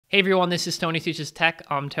Hey everyone, this is Tony Teaches Tech.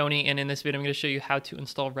 I'm Tony, and in this video I'm going to show you how to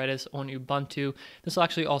install Redis on Ubuntu. This will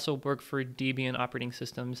actually also work for Debian operating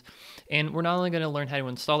systems. And we're not only going to learn how to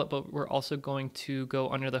install it, but we're also going to go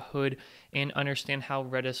under the hood and understand how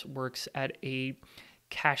Redis works at a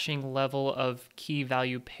caching level of key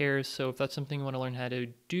value pairs. So if that's something you want to learn how to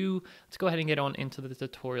do, let's go ahead and get on into the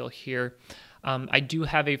tutorial here. I do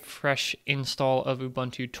have a fresh install of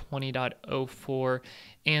Ubuntu 20.04,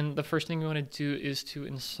 and the first thing we want to do is to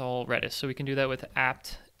install Redis. So we can do that with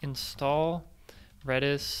apt install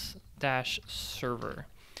redis-server.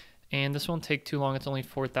 And this won't take too long. It's only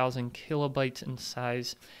 4,000 kilobytes in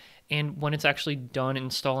size. And when it's actually done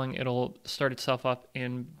installing, it'll start itself up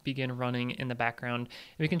and begin running in the background.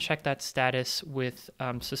 And we can check that status with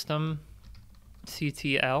systemctl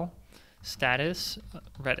status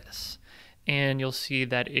Redis. And you'll see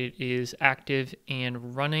that it is active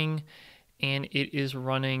and running, and it is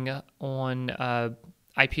running on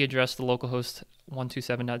IP address, the localhost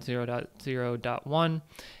 127.0.0.1,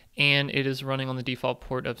 and it is running on the default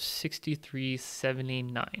port of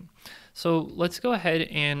 6379. So let's go ahead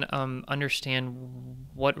and understand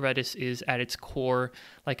what Redis is at its core,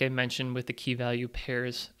 like I mentioned with the key value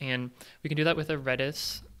pairs. And we can do that with a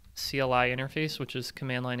Redis CLI interface, which is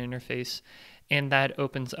command line interface. And that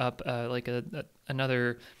opens up like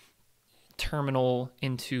another terminal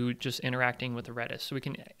into just interacting with Redis. So we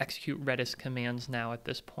can execute Redis commands now at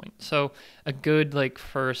this point. So a good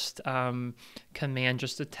first command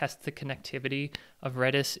just to test the connectivity of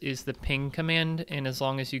Redis is the ping command. And as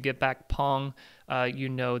long as you get back pong, you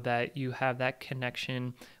know that you have that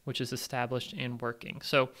connection which is established and working.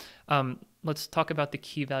 So let's talk about the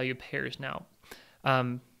key value pairs now.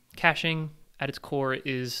 Caching at its core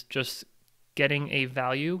is just getting a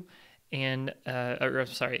value and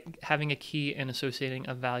having a key and associating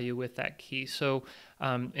a value with that key. So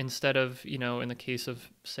instead of, in the case of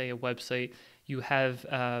say a website, you have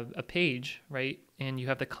a page, right? And you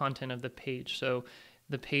have the content of the page. So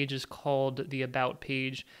the page is called the about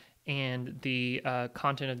page, and the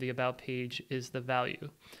content of the about page is the value.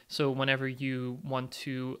 So whenever you want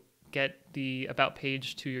to get the about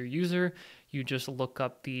page to your user, you just look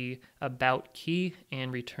up the about key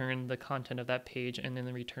and return the content of that page, and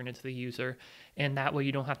then return it to the user. And that way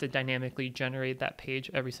you don't have to dynamically generate that page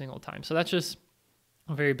every single time. So that's just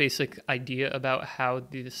a very basic idea about how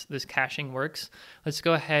this caching works. Let's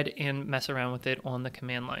go ahead and mess around with it on the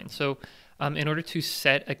command line. So in order to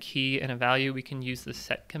set a key and a value, we can use the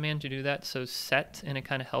set command to do that. So set, and it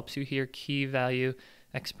kind of helps you here, key value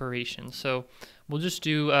expiration. So we'll just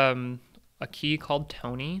do a key called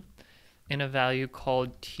Tony and a value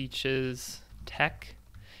called teaches tech,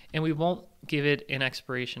 and we won't give it an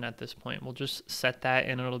expiration at this point. We'll just set that,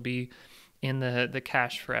 and it'll be in the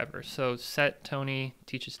cache forever. So set Tony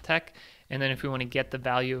teaches tech, and then if we want to get the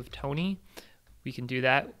value of Tony, we can do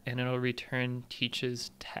that, and it'll return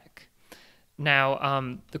teaches tech.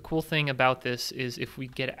 Now the cool thing about this is if we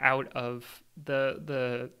get out of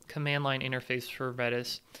the command line interface for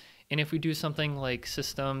Redis, and if we do something like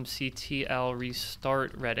systemctl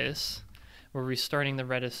restart Redis, we're restarting the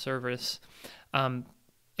Redis service, and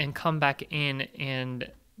come back in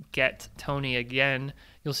and get Tony again,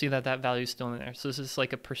 you'll see that that value is still in there. So this is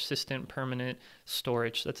like a persistent permanent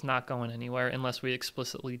storage that's not going anywhere unless we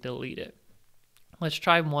explicitly delete it. Let's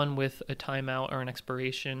try one with a timeout or an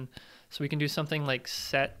expiration. So we can do something like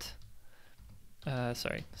set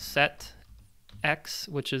X,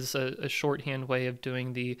 which is a shorthand way of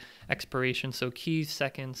doing the expiration. So keys,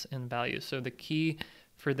 seconds, and values. So the key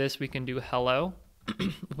for this, we can do hello.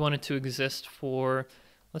 We want it to exist for,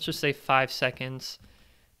 let's just say 5 seconds,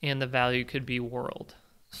 and the value could be world.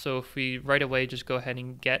 So if we right away just go ahead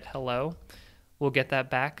and get hello, we'll get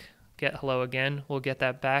that back. Get hello again, we'll get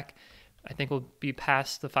that back. I think we'll be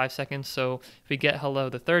past the 5 seconds. So if we get hello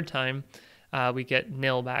the third time, we get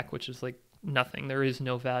nil back, which is like nothing. There is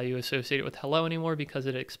no value associated with hello anymore because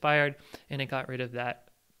it expired and it got rid of that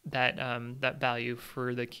value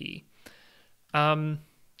for the key.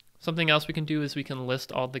 Something else we can do is we can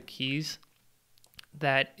list all the keys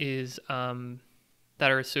that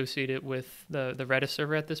are associated with the Redis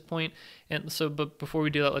server at this point. And so, but before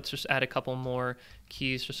we do that, let's just add a couple more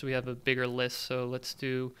keys just so we have a bigger list. So let's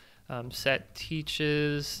do set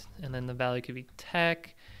teaches, and then the value could be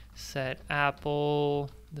tech. Set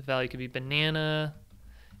apple, the value could be banana,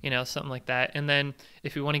 something like that. And then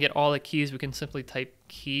if we want to get all the keys, we can simply type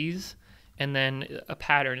keys and then a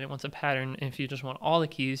pattern. It wants a pattern. And if you just want all the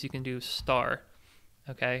keys, you can do star.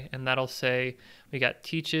 Okay, and that'll say we got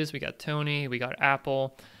teaches, we got Tony, we got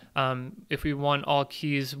apple. If we want all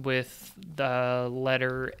keys with the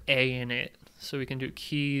letter A in it, so we can do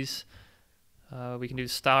keys We can do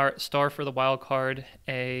star for the wildcard,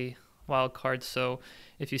 A wildcard. So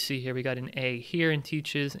if you see here, we got an A here in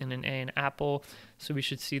teaches and an A in apple. So we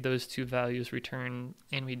should see those two values return,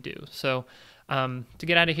 and we do. So to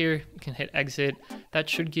get out of here, you can hit exit. That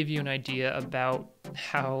should give you an idea about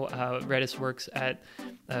how Redis works at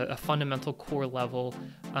a fundamental core level.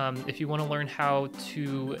 If you want to learn how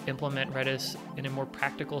to implement Redis in a more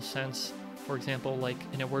practical sense, for example, like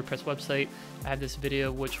in a WordPress website, I have this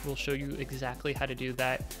video which will show you exactly how to do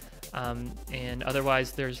that. And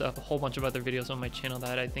otherwise, there's a whole bunch of other videos on my channel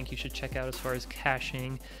that I think you should check out as far as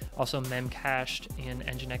caching, also memcached and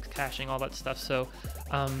Nginx caching, all that stuff. So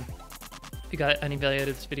if you got any value out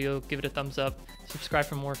of this video, give it a thumbs up, subscribe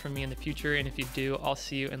for more from me in the future, and if you do, I'll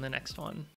see you in the next one.